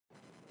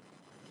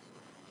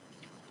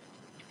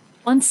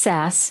Once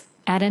SAS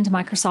add-in to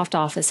Microsoft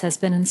Office has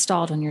been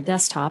installed on your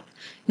desktop,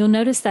 you'll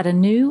notice that a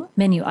new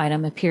menu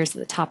item appears at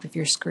the top of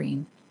your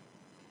screen.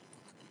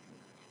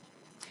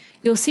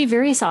 You'll see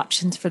various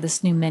options for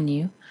this new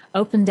menu: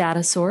 Open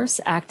Data Source,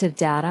 Active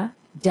Data,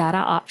 Data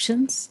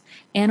Options,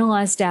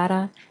 Analyze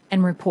Data,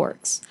 and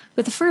Reports.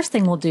 But the first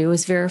thing we'll do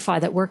is verify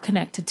that we're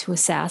connected to a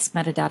SAS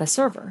metadata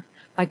server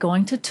by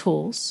going to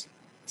Tools,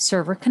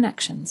 Server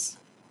Connections.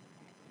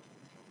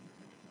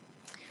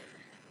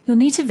 You'll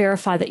need to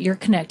verify that you're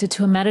connected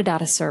to a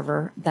metadata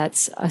server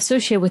that's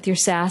associated with your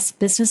SAS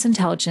Business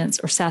Intelligence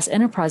or SAS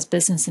Enterprise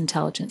Business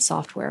Intelligence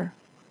software.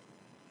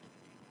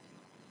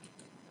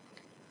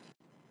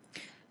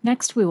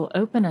 Next, we will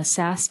open a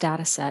SAS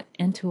dataset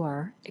into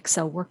our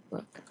Excel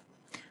workbook.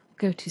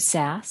 Go to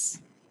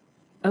SAS,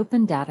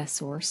 Open Data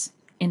Source,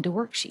 into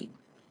Worksheet.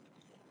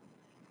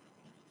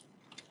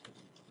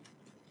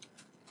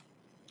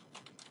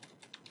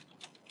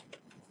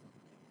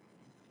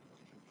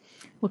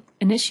 We'll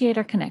initiate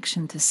our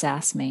connection to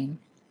SAS main.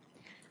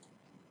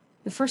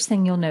 The first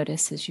thing you'll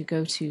notice is you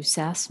go to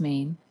SAS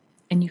main,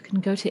 and you can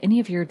go to any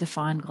of your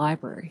defined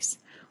libraries.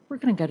 We're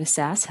going to go to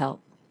SAS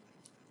Help,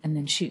 and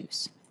then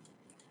Choose.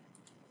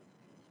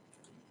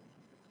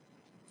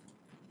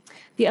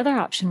 The other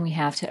option we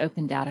have to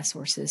open data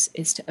sources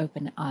is to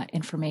open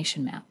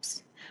information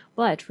maps.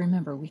 But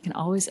remember, we can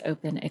always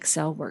open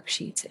Excel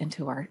worksheets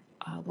into our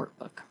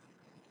workbook.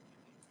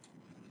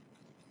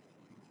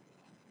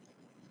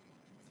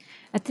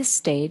 At this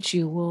stage,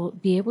 you will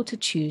be able to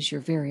choose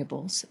your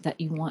variables that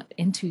you want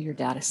into your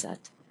data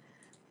set.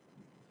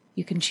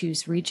 You can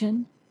choose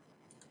region.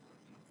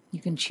 You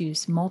can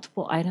choose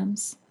multiple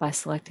items by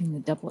selecting the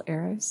double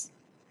arrows,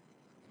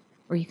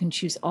 or you can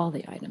choose all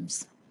the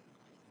items.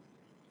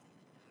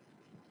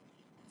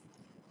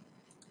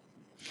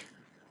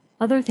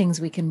 Other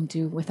things we can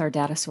do with our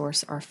data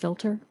source are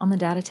filter on the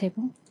data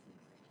table,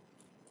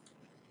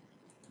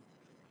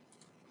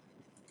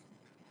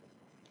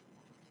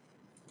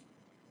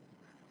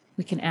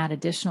 we can add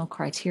additional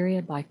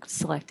criteria by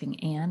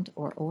selecting and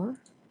or.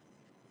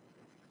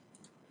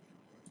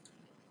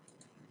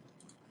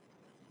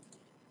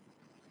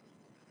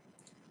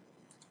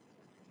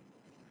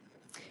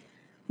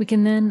 We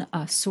can then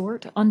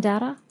sort on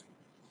data,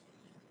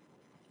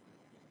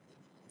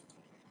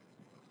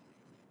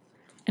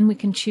 and we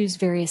can choose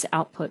various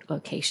output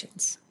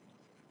locations.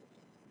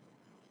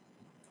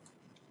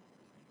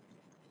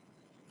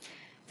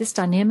 This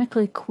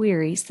dynamically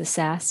queries the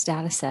SAS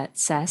dataset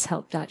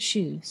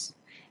sashelp.choose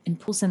and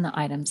pulls in the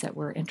items that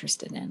we're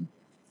interested in.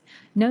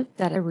 Note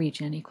that a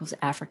region equals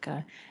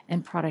Africa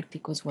and product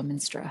equals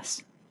women's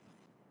dress.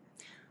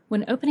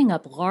 When opening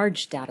up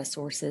large data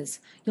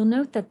sources, you'll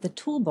note that the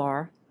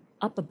toolbar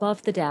up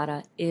above the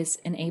data is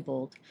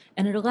enabled,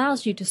 and it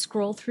allows you to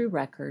scroll through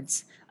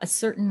records, a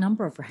certain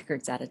number of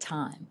records at a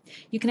time.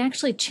 You can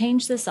actually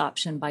change this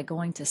option by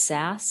going to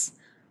SAS,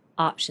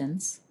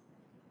 Options,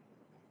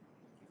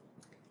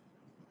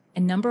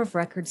 and Number of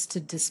Records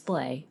to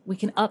Display. We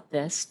can up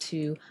this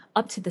to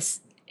up to the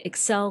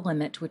Excel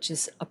limit, which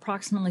is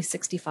approximately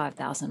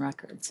 65,000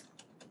 records.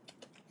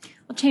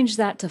 I'll change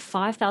that to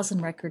 5,000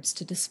 records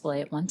to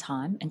display at one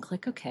time and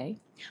click OK.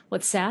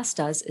 What SAS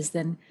does is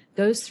then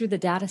goes through the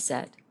data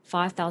set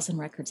 5,000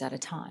 records at a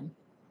time.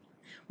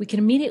 We can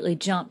immediately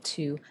jump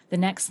to the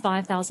next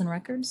 5,000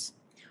 records,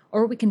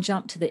 or we can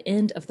jump to the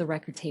end of the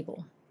record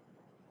table.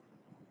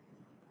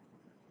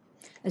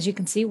 As you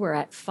can see, we're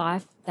at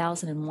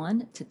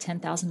 5,001 to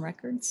 10,000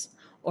 records,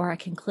 or I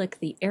can click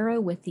the arrow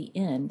with the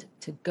end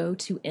to go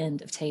to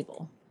end of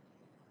table.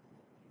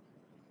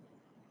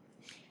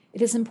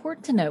 It is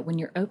important to note when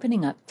you're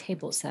opening up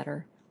tables that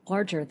are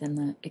larger than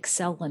the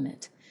Excel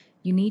limit,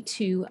 you need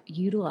to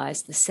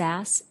utilize the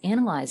SAS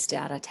Analyze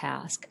Data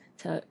task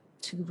to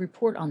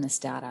report on this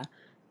data,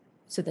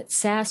 so that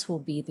SAS will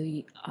be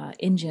the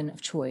engine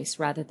of choice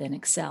rather than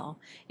Excel.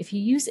 If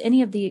you use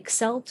any of the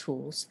Excel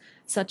tools,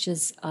 such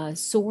as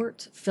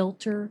sort,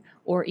 filter,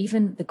 or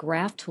even the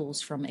graph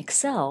tools from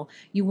Excel,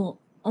 you will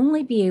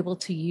only be able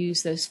to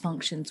use those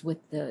functions with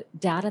the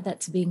data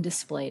that's being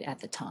displayed at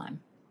the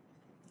time.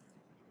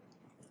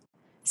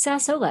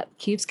 SAS OLAP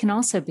cubes can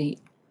also be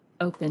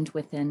opened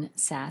within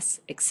SAS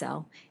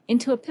Excel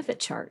into a pivot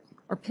chart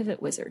or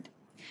pivot wizard.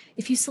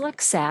 If you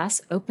select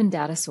SAS Open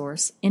Data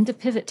Source into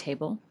Pivot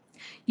Table,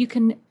 you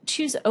can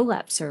choose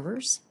OLAP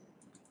servers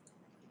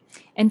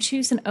and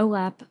choose an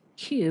OLAP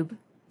cube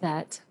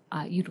that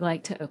you'd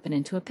like to open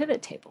into a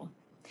pivot table.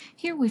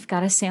 Here we've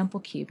got a sample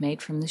cube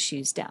made from the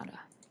shoes data.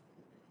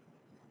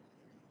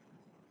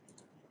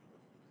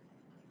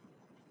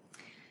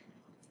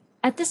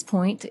 At this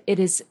point, it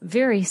is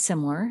very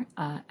similar,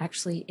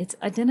 actually it's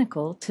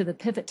identical to the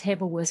pivot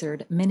table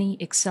wizard many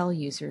Excel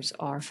users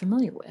are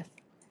familiar with.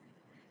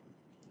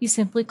 You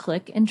simply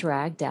click and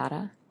drag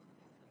data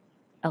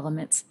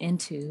elements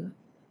into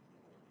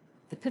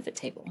the pivot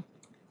table.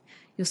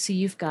 You'll see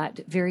you've got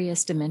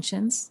various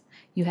dimensions.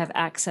 You have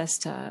access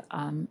to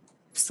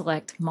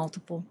select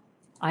multiple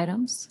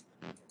items.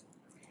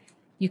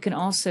 You can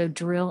also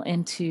drill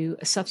into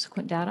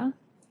subsequent data.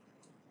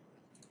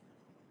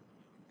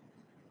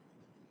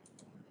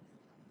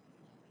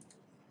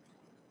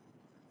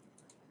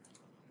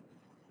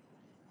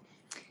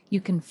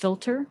 You can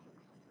filter,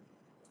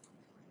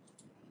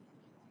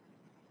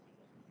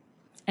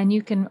 and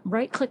you can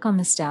right-click on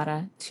this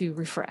data to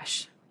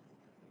refresh.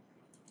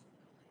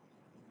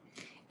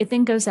 It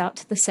then goes out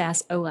to the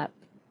SAS OLAP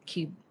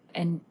cube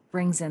and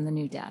brings in the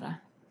new data.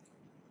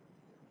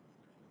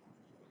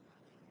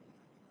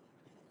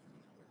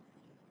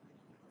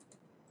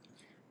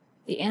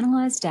 The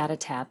Analyze Data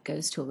tab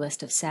goes to a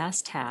list of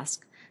SAS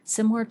tasks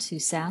similar to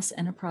SAS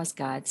Enterprise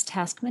Guide's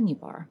task menu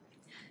bar.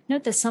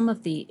 Note that some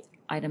of the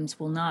items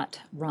will not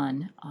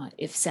run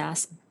if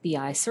SAS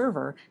BI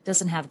Server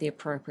doesn't have the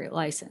appropriate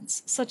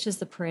license, such as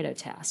the Pareto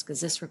task, as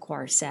this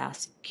requires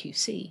SAS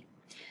QC.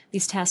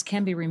 These tasks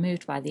can be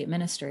removed by the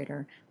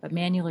administrator by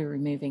manually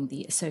removing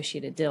the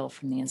associated DIL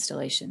from the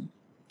installation.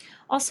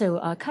 Also,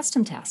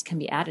 custom tasks can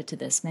be added to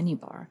this menu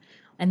bar,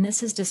 and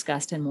this is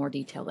discussed in more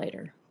detail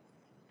later.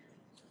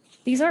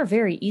 These are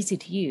very easy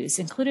to use,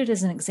 included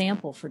as an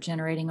example for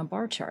generating a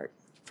bar chart.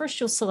 First,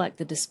 you'll select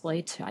the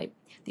display type.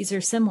 These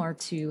are similar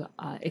to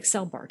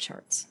Excel bar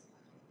charts.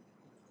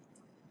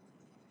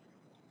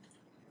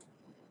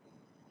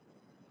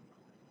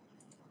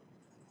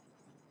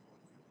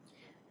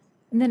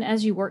 And then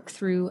as you work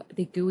through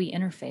the GUI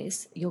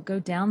interface, you'll go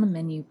down the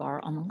menu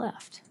bar on the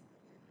left.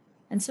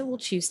 And so we'll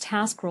choose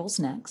Task Roles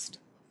next.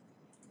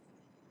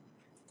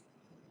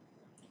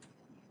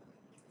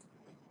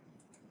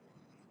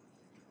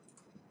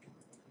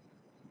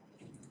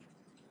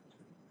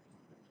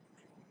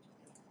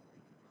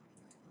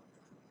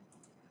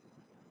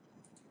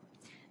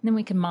 And then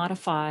we can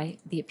modify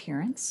the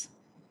appearance.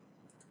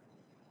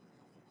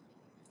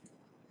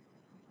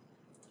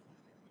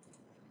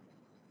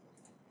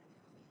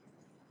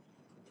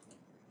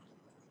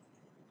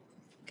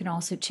 We can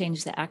also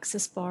change the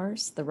axis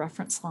bars, the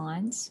reference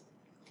lines.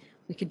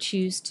 We could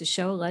choose to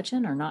show a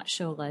legend or not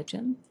show a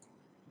legend.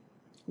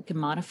 We can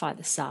modify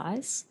the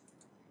size.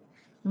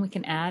 And we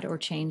can add or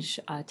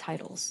change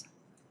titles.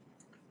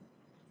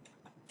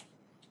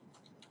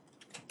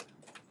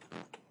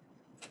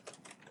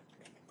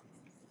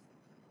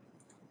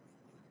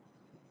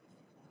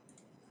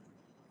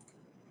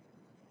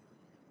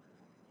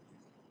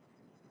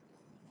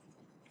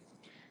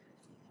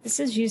 This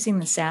is using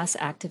the SAS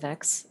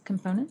ActiveX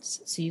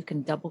components, so you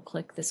can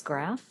double-click this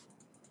graph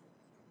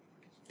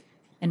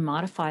and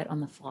modify it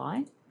on the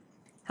fly.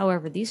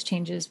 However, these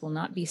changes will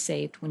not be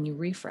saved when you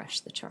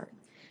refresh the chart.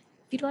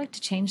 If you'd like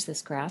to change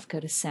this graph, go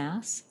to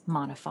SAS,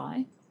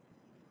 Modify,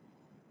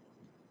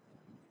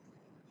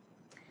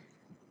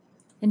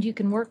 and you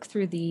can work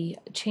through the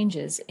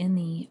changes in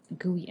the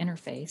GUI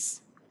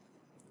interface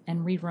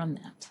and rerun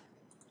that.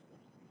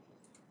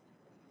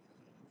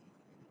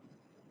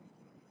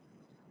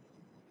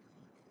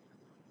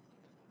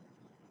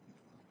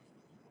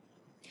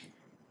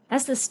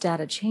 As this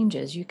data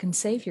changes, you can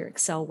save your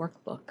Excel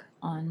workbook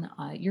on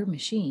your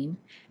machine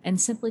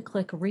and simply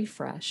click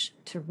Refresh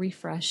to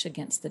refresh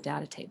against the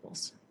data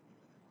tables.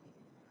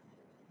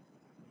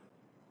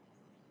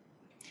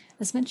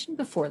 As mentioned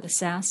before, the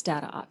SAS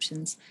data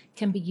options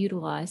can be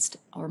utilized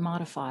or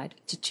modified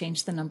to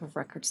change the number of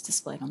records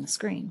displayed on the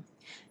screen.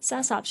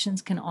 SAS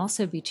options can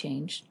also be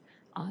changed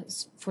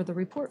for the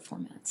report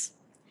formats.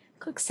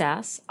 Click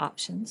SAS,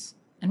 Options,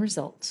 and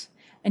Results,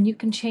 and you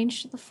can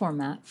change the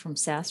format from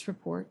SAS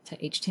report to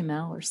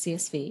HTML or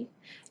CSV.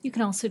 You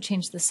can also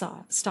change the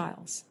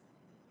styles.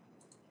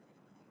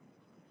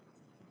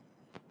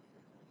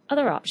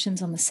 Other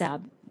options on the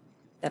tab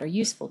that are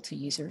useful to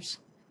users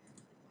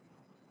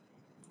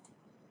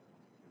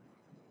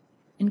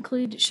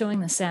include showing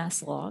the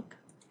SAS log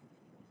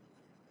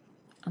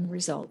on the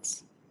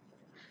results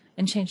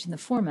and changing the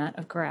format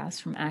of graphs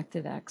from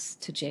ActiveX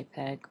to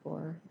JPEG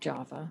or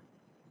Java.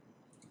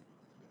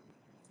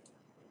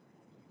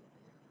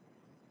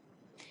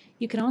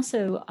 You can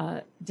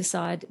also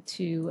decide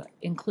to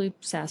include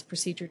SAS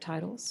procedure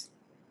titles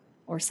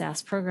or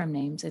SAS program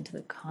names into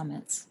the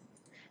comments,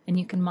 and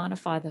you can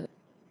modify the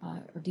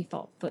or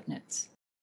default footnotes.